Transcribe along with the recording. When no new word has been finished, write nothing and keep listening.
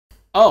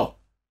Oh.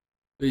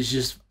 He's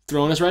just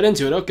throwing us right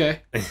into it.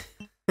 Okay.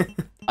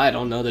 I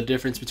don't know the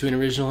difference between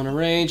original and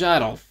arrange. I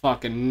don't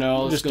fucking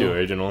know. Just do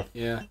original.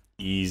 Yeah.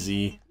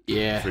 Easy.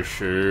 Yeah. For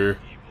sure.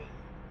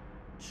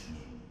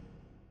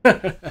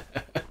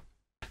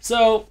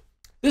 So,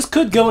 this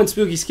could go in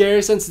spooky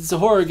scary since it's a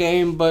horror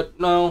game, but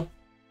no.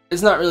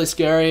 It's not really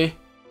scary.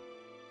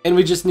 And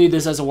we just need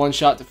this as a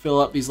one-shot to fill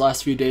up these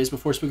last few days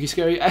before spooky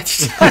scary.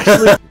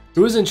 Actually,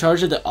 who is in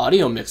charge of the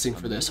audio mixing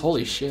for this?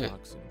 Holy shit.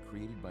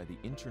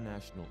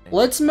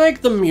 Let's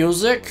make the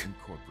music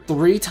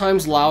 3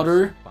 times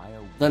louder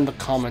than the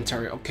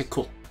commentary. Okay,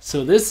 cool.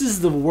 So this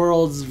is the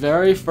world's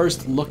very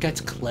first look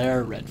at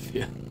Claire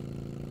Redfield.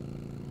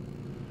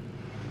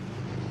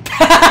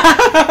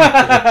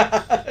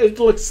 It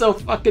looks so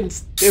fucking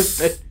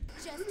stupid.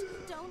 Just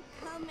don't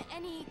come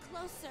any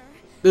closer.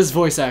 This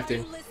voice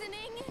acting.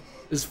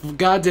 This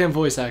goddamn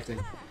voice acting.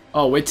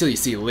 Oh, wait till you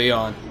see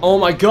Leon. Oh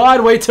my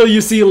god, wait till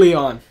you see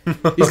Leon.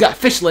 He's got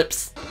fish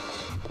lips.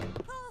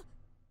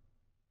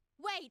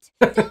 Wait,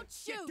 don't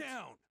shoot.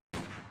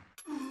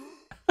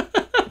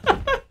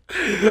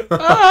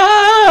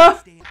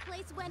 Ah!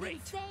 Place went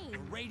insane.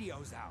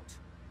 Radio's out.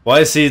 Why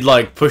is he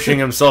like pushing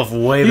himself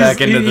way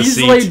back into the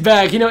seat? He's laid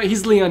back. You know,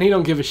 he's Leon. He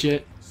don't give a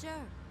shit. Sure.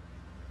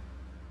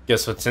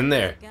 Guess what's in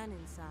there? Gun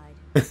inside.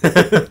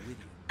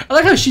 I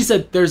like how she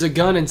said there's a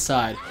gun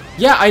inside.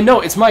 Yeah, I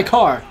know. It's my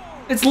car.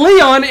 It's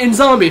Leon in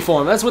zombie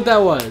form. That's what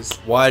that was.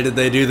 Why did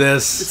they do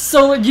this?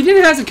 So you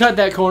didn't have to cut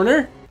that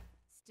corner.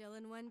 Still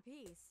in one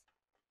piece.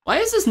 Why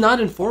is this not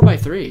in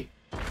 4x3?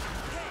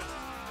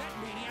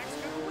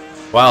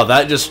 Wow,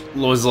 that just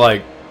was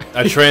like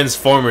a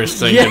Transformers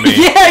thing to me.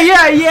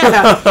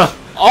 Yeah.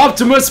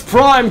 Optimus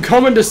Prime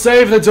coming to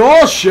save the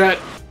doll shit.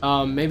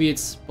 Maybe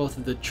it's both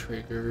of the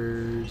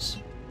triggers.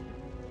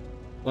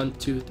 1,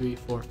 2, 3,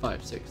 4,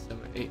 5, 6, 7,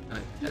 8,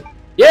 9, 10.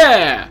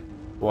 Yeah!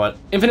 What?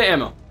 Infinite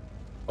ammo.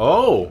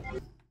 Oh.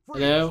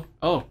 Hello?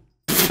 Oh.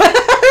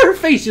 Her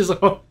face is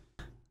like...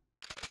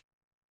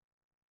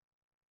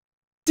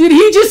 Did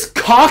he just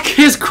cock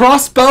his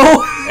crossbow?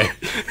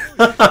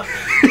 What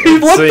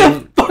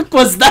the fuck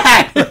was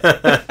that?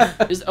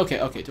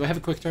 Okay, do I have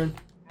a quick turn?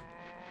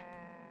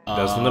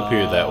 Doesn't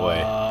appear that way.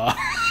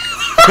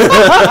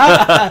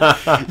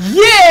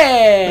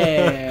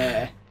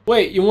 Yeah!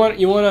 Wait, you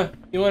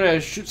wanna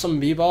shoot some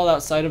b-ball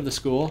outside of the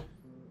school?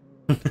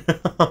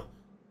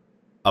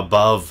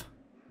 Above.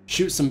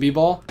 Shoot some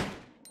b-ball?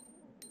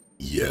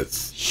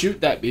 Yes. Shoot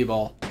that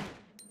b-ball.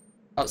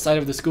 Outside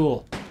of the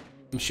school.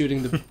 I'm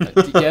shooting the...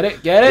 Do you get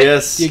it? Get it?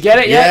 Yes. Do you get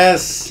it yet?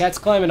 Yes. Cat's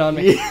climbing on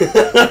me.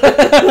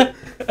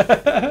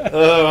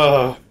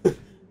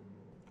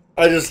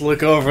 I just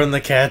look over and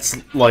the cat's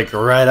like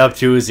right up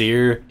to his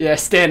ear. Yeah,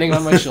 standing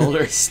on my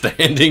shoulder.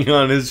 Standing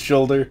on his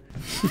shoulder.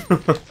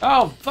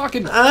 Oh,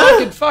 fucking.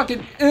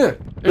 There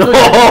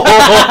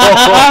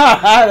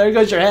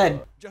goes your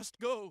head. Just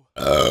go.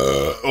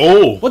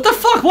 Oh. What the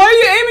fuck? Why are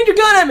you aiming your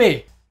gun at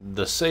me?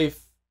 The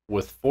safe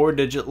with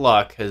 4-digit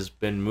lock has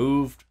been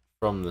moved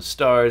from the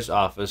STARS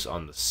office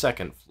on the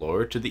 2nd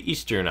floor to the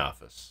Eastern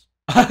office.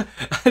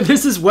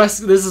 This is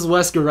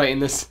Wesker writing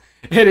this.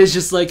 It is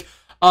just like,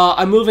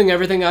 I'm moving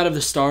everything out of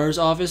the STARS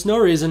office. No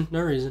reason.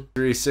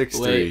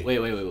 363.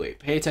 Wait.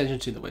 Pay attention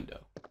to the window.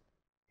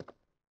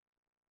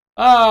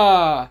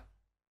 Ah.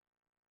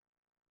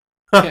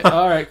 Okay,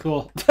 alright,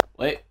 cool.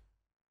 Wait.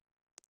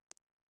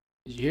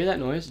 Did you hear that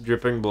noise?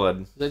 Dripping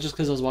blood. Is that just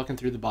because I was walking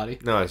through the body?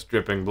 No, it's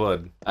dripping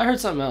blood. I heard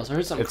something else. I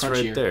heard something It's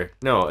crunchier. right there.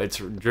 No, it's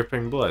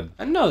dripping blood.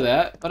 I know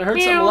that, but I heard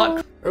something a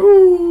lot.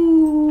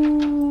 Ooh.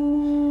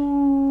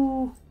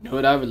 You know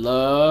what I would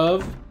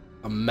love?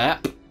 A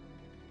map.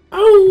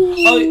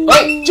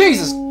 Oh,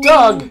 Jesus!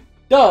 Dog!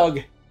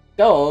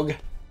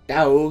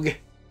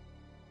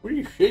 What are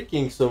you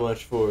shaking so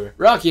much for?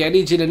 Rocky, I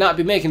need you to not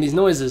be making these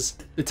noises.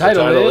 The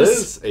title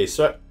is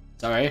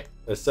Sorry.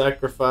 A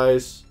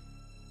sacrifice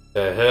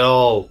to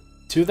hell.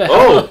 To the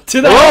hell.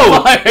 To the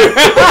hellfire.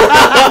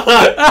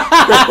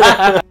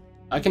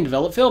 I can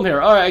develop film here.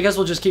 Alright, I guess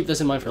we'll just keep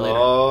this in mind for later.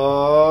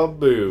 Oh,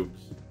 boobs.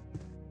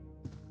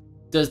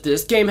 Does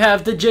this game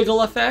have the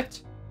jiggle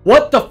effect?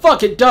 What the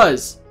fuck? It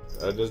does.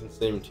 That doesn't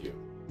seem to.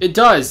 It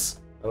does.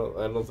 I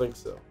don't think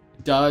so.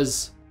 It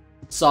does.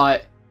 Saw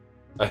it.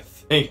 I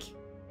think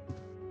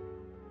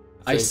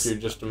you're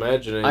just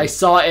imagining. I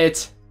saw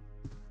it.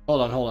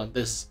 Hold on.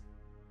 This.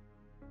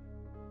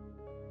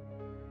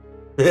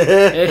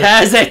 It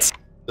has it.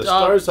 The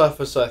STARS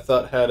office, I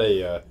thought, had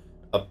a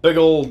big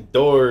old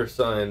door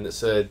sign that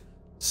said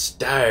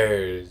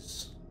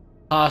STARS.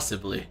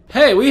 Possibly.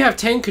 Hey, we have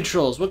tank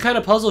controls. What kind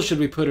of puzzle should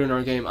we put in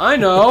our game? I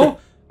know.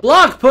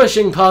 Block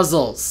pushing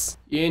puzzles.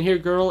 You in here,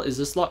 girl? Is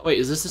this wait?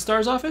 Is this the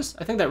STARS office?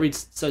 I think that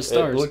says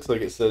STARS. It looks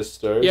like it says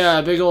STARS. Yeah,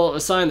 a big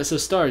old sign that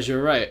says STARS.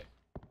 You're right.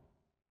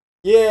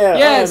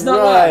 Yeah, it's not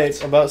right.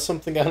 left. About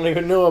something I don't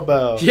even know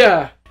about.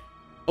 Yeah.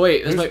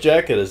 Wait, whose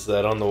jacket is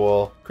that on the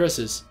wall?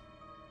 Chris's.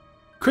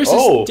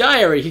 Chris's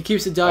diary. He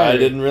keeps a diary. I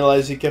didn't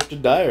realize he kept a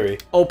diary.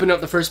 Open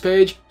up the first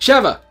page.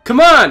 Sheva, come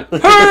on!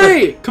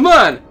 Hurry! Come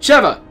on!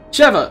 Sheva,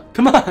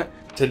 come on!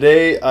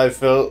 Today I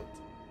felt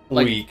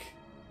weak.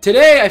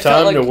 Today I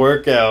felt Time like... to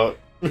work out.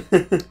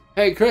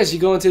 Hey, Chris, you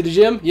going to the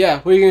gym? Yeah.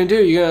 What are you gonna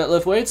do? You gonna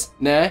lift weights?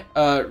 Nah.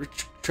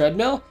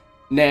 Treadmill?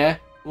 Nah.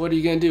 What are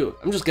you gonna do?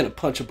 I'm just gonna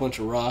punch a bunch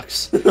of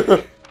rocks.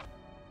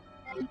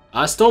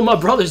 I stole my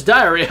brother's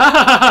diary.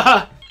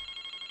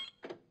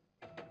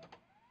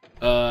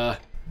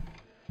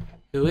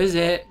 Who is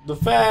it? The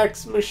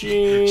fax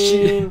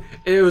machine.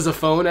 It was a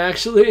phone,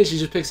 actually, and she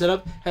just picks it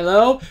up.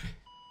 Hello?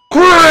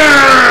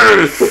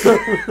 Chris!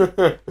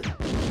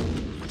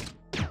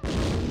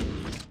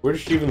 Where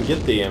did she even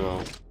get the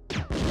ammo?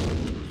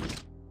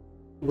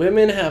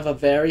 Women have a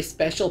very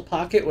special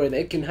pocket where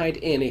they can hide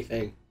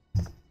anything.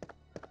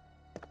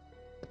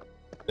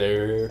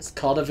 There. It's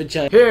called a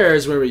vagina.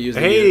 Here's where we use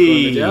the Hey!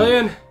 unicorn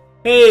medallion.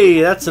 Hey,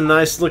 that's a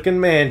nice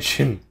looking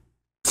mansion.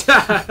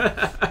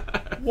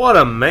 What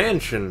a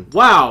mansion.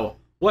 Wow.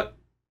 What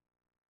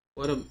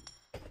a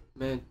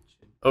mansion.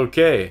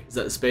 Okay. Is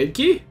that the spade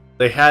key?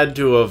 They had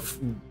to have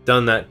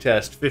done that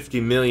test 50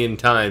 million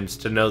times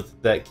to know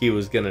that key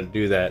was gonna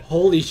do that.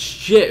 Holy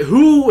shit.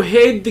 Who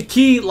hid the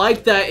key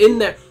like that in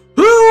there?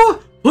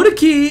 Who put a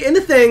key in the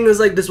thing that was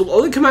like, this will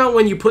only come out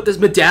when you put this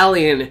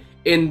medallion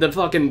in the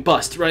fucking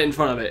bust right in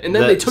front of it. And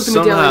then that they took the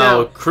medallion somehow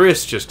out.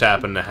 Chris just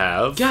happened to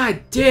have. God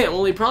damn.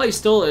 Well, he probably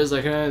stole it. It's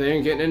like, they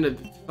ain't getting into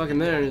the fucking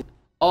there.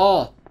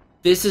 Oh,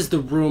 this is the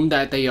room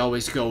that they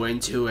always go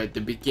into at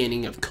the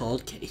beginning of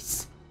Cold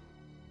Case.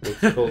 It's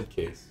Cold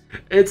Case.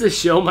 It's a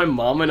show my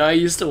mom and I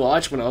used to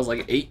watch when I was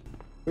like 8.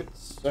 Quit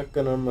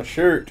sucking on my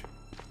shirt.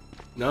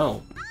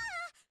 No.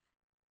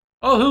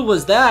 Oh, who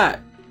was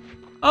that?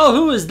 Oh,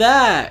 who was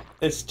that?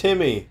 It's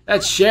Timmy.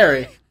 That's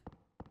Sherry.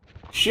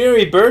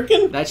 Sherry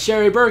Birkin? That's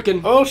Sherry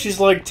Birkin. Oh, she's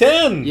like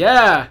 10.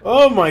 Yeah.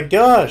 Oh my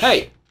gosh.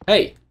 Hey,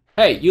 hey,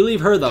 hey, you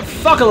leave her the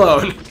fuck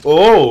alone.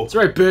 Oh. That's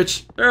right,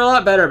 bitch. They're a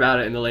lot better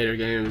about it in the later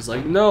games.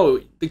 Like, no,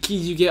 the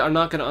keys you get are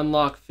not gonna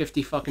unlock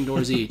 50 fucking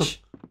doors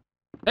each.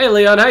 Hey,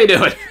 Leon, how you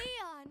doing?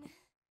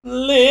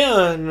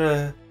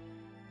 Leon.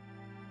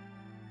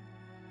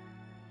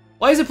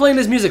 Why is it playing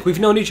this music? We've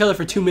known each other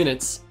for 2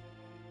 minutes.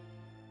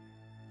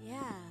 Yeah.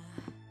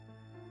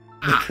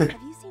 Have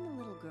you seen a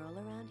little girl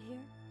around here?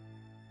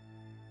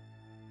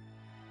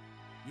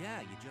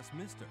 Yeah, you just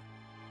missed her.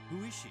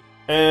 Who is she?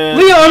 And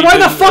Leon, he why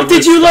the didn't fuck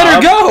did you let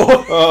her stop.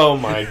 go? Oh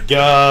my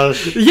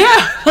gosh.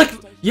 Yeah, like,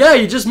 yeah,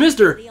 you just missed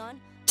her.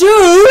 Leon?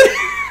 Dude!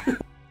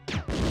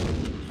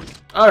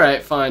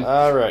 Alright, fine.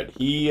 Alright,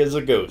 he is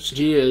a ghost.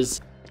 He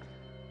is.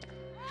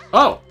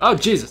 Oh, oh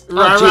Jesus. Oh,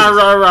 Rah, Jesus. rah,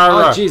 rah,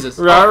 rah, Oh, Jesus.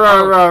 Rah, Oh, rah,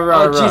 oh, rah,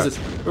 rah, oh, rah. Jesus.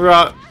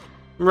 Rah,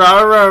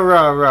 rah, rah,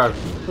 rah, rah,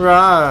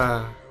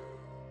 rah.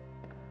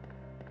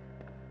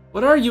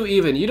 What are you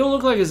even? You don't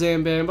look like a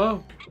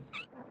Zambambo.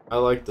 I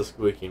like the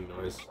squeaking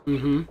noise.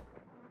 Mm-hmm.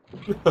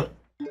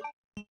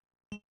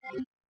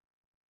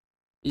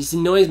 It's the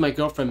noise my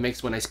girlfriend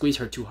makes when I squeeze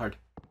her too hard.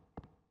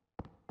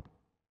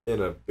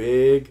 In a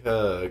big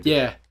hug.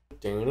 Yeah.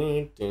 Is there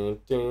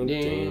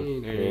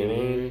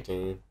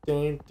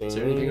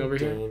anything over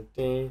here?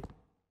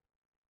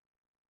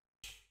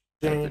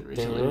 Been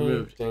recently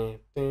removed.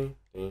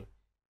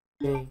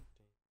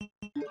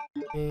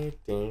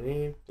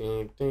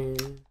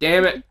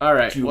 Damn it.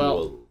 Alright,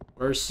 well,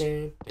 where's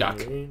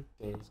Duck?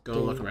 Let's go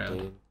look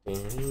around.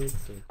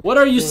 What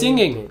are you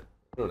singing?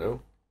 I don't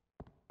know.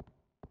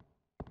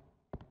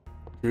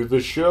 To the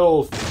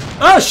shelf.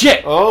 Oh,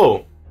 shit!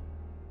 Oh.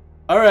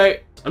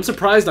 Alright. I'm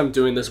surprised I'm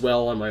doing this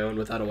well on my own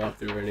without a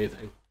walkthrough or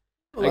anything.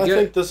 Well, I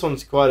think this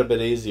one's quite a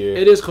bit easier.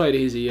 It is quite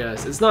easy,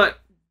 yes. It's not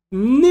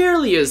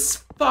nearly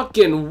as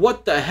fucking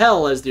what the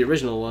hell as the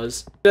original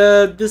was.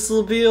 This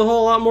will be a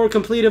whole lot more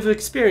complete of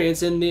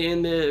experience in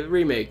the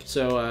remake.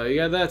 So you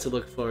got that to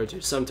look forward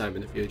to sometime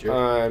in the future.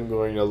 I'm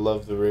going to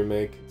love the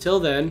remake. Till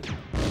then,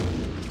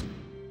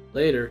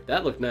 later.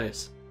 That looked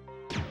nice.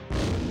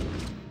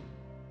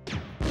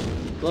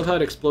 Love how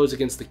it explodes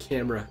against the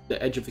camera, the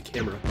edge of the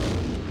camera.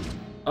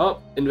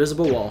 Oh,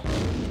 invisible wall.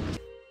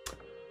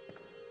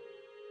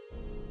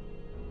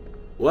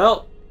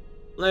 Well,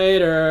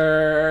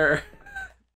 later.